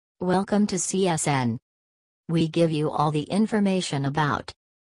Welcome to CSN. We give you all the information about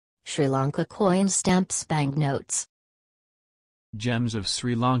Sri Lanka coin stamps banknotes. Gems of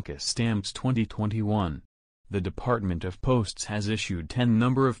Sri Lanka stamps 2021. The Department of Posts has issued 10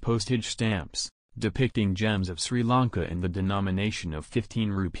 number of postage stamps, depicting Gems of Sri Lanka in the denomination of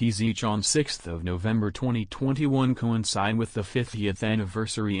 15 rupees each on 6th of November 2021 coincide with the 50th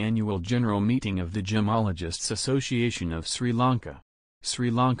anniversary annual general meeting of the Gemologists Association of Sri Lanka.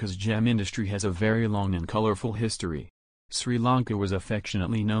 Sri Lanka's gem industry has a very long and colorful history. Sri Lanka was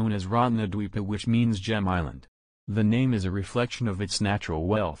affectionately known as Ratnadweepa, which means Gem Island. The name is a reflection of its natural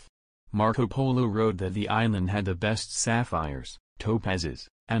wealth. Marco Polo wrote that the island had the best sapphires, topazes,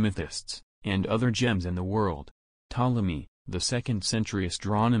 amethysts, and other gems in the world. Ptolemy, the 2nd century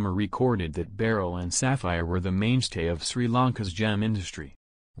astronomer, recorded that beryl and sapphire were the mainstay of Sri Lanka's gem industry.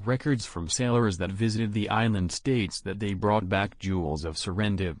 Records from sailors that visited the island states that they brought back jewels of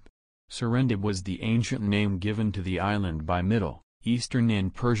Serendib. Serendib was the ancient name given to the island by Middle Eastern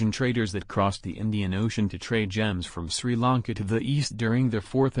and Persian traders that crossed the Indian Ocean to trade gems from Sri Lanka to the east during the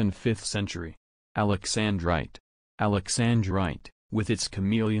 4th and 5th century. Alexandrite. Alexandrite, with its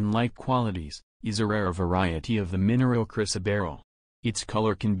chameleon-like qualities, is a rare variety of the mineral chrysoberyl. Its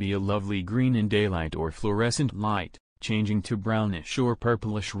color can be a lovely green in daylight or fluorescent light, changing to brownish or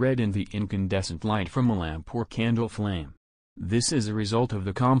purplish red in the incandescent light from a lamp or candle flame. This is a result of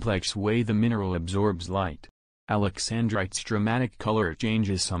the complex way the mineral absorbs light. Alexandrite's dramatic color change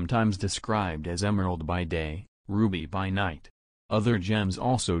is sometimes described as emerald by day, ruby by night. Other gems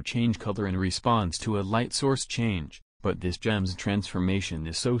also change color in response to a light source change, but this gem's transformation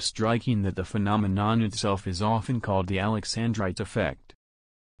is so striking that the phenomenon itself is often called the Alexandrite effect.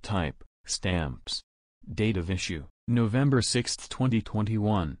 Type: stamps. Date of issue: November 6,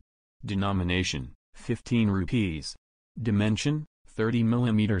 2021. Denomination: 15 rupees. Dimension: 30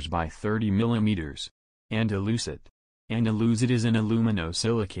 mm by 30 mm. Andalusit. Andalusit is an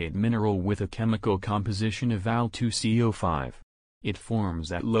aluminosilicate mineral with a chemical composition of Al2CO5. It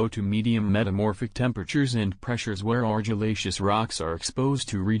forms at low to medium metamorphic temperatures and pressures where argillaceous rocks are exposed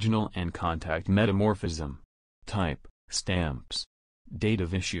to regional and contact metamorphism. Type: stamps. Date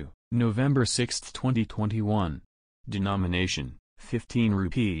of issue: November 6, 2021. Denomination: 15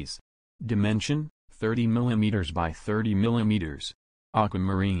 rupees. Dimension: 30 mm by 30 mm.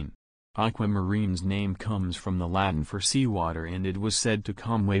 Aquamarine. Aquamarine's name comes from the Latin for seawater, and it was said to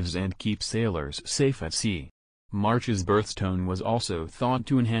calm waves and keep sailors safe at sea. March's birthstone was also thought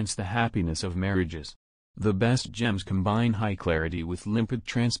to enhance the happiness of marriages. The best gems combine high clarity with limpid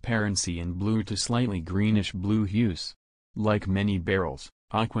transparency and blue to slightly greenish blue hues. Like many beryls,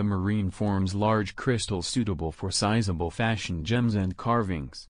 aquamarine forms large crystals suitable for sizable fashion gems and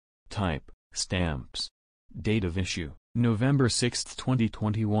carvings. Type: stamps. Date of issue: November 6,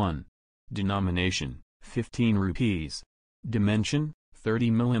 2021. Denomination: 15 rupees. Dimension: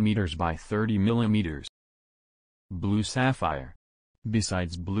 30 mm by 30 mm. Blue sapphire.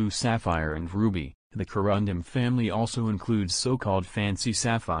 Besides blue sapphire and ruby, the corundum family also includes so-called fancy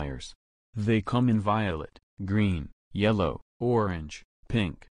sapphires. They come in violet, green, yellow, orange,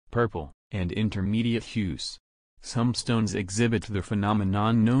 pink, purple, and intermediate hues. Some stones exhibit the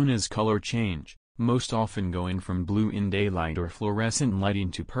phenomenon known as color change, most often going from blue in daylight or fluorescent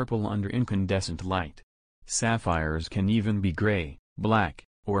lighting to purple under incandescent light. Sapphires can even be gray, black,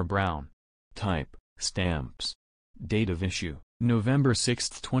 or brown. Type: stamps. Date of issue: November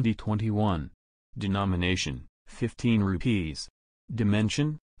 6, 2021. Denomination: 15 rupees.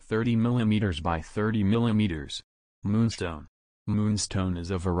 Dimension: 30 mm by 30 mm. Moonstone. Moonstone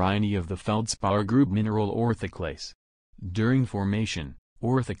is a variety of the feldspar group mineral orthoclase. During formation,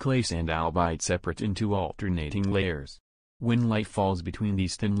 orthoclase and albite separate into alternating layers. When light falls between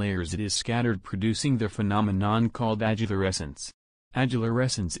these thin layers, it is scattered, producing the phenomenon called agilarescence.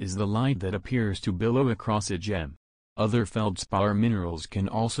 Agilarescence is the light that appears to billow across a gem. Other feldspar minerals can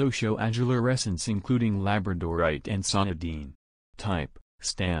also show agilarescence, including labradorite and sonadine. Type: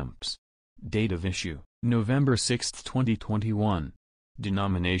 stamps. Date of issue: November 6, 2021.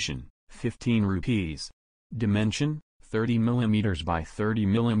 Denomination: 15 rupees. Dimension: 30 mm by 30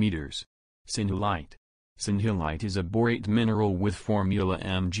 mm. Synhilite. Synhilite is a borate mineral with formula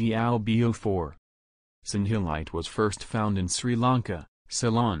MgAlBO4. Synhilite was first found in Sri Lanka,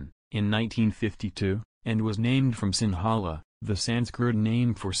 Ceylon, in 1952, and was named from Sinhala, the Sanskrit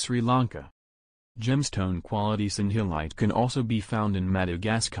name for Sri Lanka. Gemstone quality synhilite can also be found in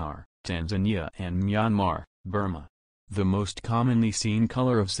Madagascar, Tanzania and Myanmar, Burma. The most commonly seen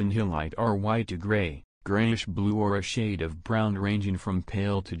color of synhilite are white to gray, grayish-blue or a shade of brown ranging from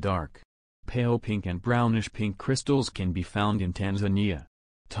pale to dark. Pale pink and brownish pink crystals can be found in Tanzania.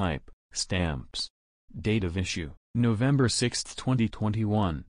 Type: stamps. Date of issue: November 6,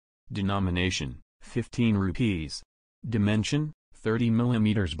 2021. Denomination: 15 rupees. Dimension: 30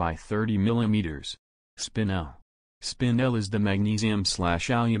 mm by 30 mm. Spinel. Spinel is the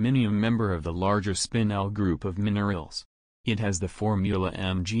magnesium/aluminium member of the larger spinel group of minerals. It has the formula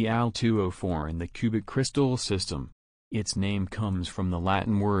Mgl2O4 in the cubic crystal system. Its name comes from the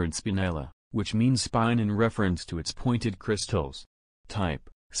Latin word spinella, which means spine in reference to its pointed crystals. Type: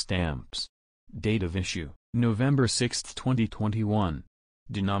 stamps. Date of issue: November 6, 2021.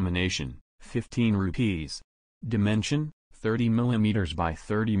 Denomination: 15 rupees. Dimension: 30 mm by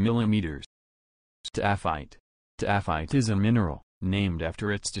 30 mm. Taphite. Taphite is a mineral, named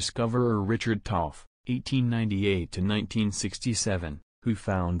after its discoverer Richard Taaffe, 1898 to 1967, who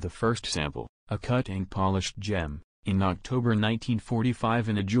found the first sample, a cut and polished gem, in October 1945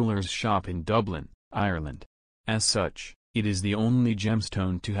 in a jeweller's shop in Dublin, Ireland. As such, it is the only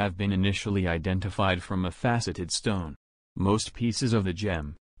gemstone to have been initially identified from a faceted stone. Most pieces of the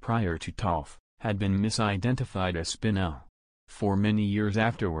gem, prior to Taaffe, had been misidentified as spinel. For many years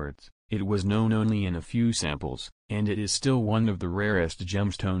afterwards, it was known only in a few samples, and it is still one of the rarest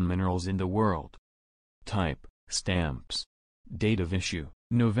gemstone minerals in the world. Type: stamps. Date of issue: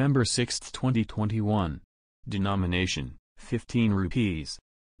 November 6, 2021. Denomination: 15 rupees.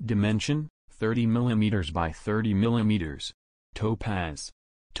 Dimension: 30 mm by 30 mm. Topaz.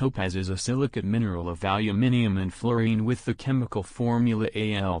 Topaz is a silicate mineral of aluminium and fluorine with the chemical formula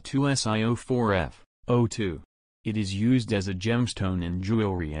Al2SiO4F(O2). It is used as a gemstone in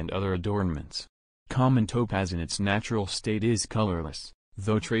jewelry and other adornments. Common topaz in its natural state is colorless,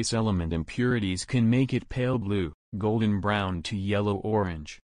 though trace element impurities can make it pale blue, golden brown to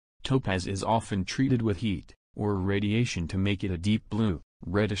yellow-orange. Topaz is often treated with heat, or radiation to make it a deep blue,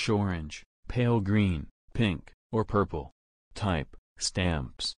 reddish-orange, pale green, pink, or purple. Type: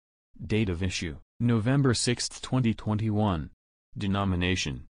 stamps. Date of issue: November 6, 2021.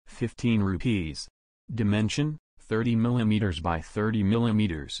 Denomination: 15 rupees. Dimension: 30 mm by 30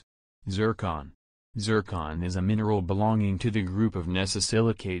 mm. Zircon. Zircon is a mineral belonging to the group of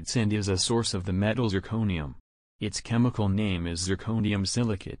nesosilicates and is a source of the metal zirconium. Its chemical name is zirconium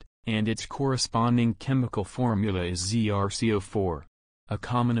silicate, and its corresponding chemical formula is ZrCO4. A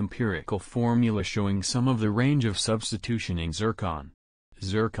common empirical formula showing some of the range of substitutioning zircon.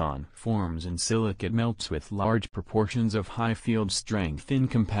 Zircon forms in silicate melts with large proportions of high field strength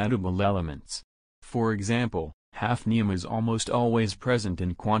incompatible elements. For example, hafnium is almost always present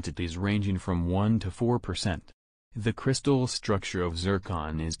in quantities ranging from 1 to 4%. The crystal structure of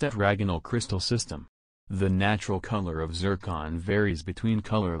zircon is tetragonal crystal system. The natural color of zircon varies between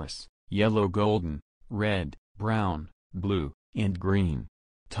colorless, yellow-golden, red, brown, blue, and green.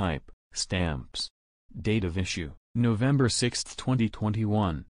 Type: stamps. Date of issue: November 6,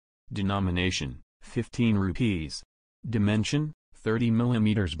 2021. Denomination: 15 rupees. Dimension: 30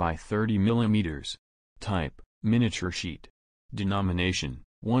 mm by 30 mm. Type: miniature sheet. Denomination: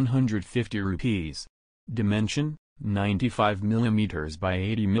 150 rupees. Dimension: 95 mm by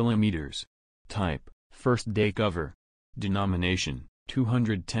 80 mm. Type: first day cover. Denomination: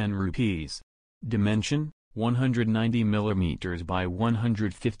 210 rupees. Dimension: 190 mm by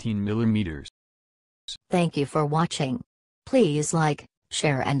 115 mm. Thank you for watching. Please like,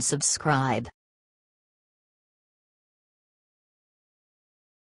 share and subscribe.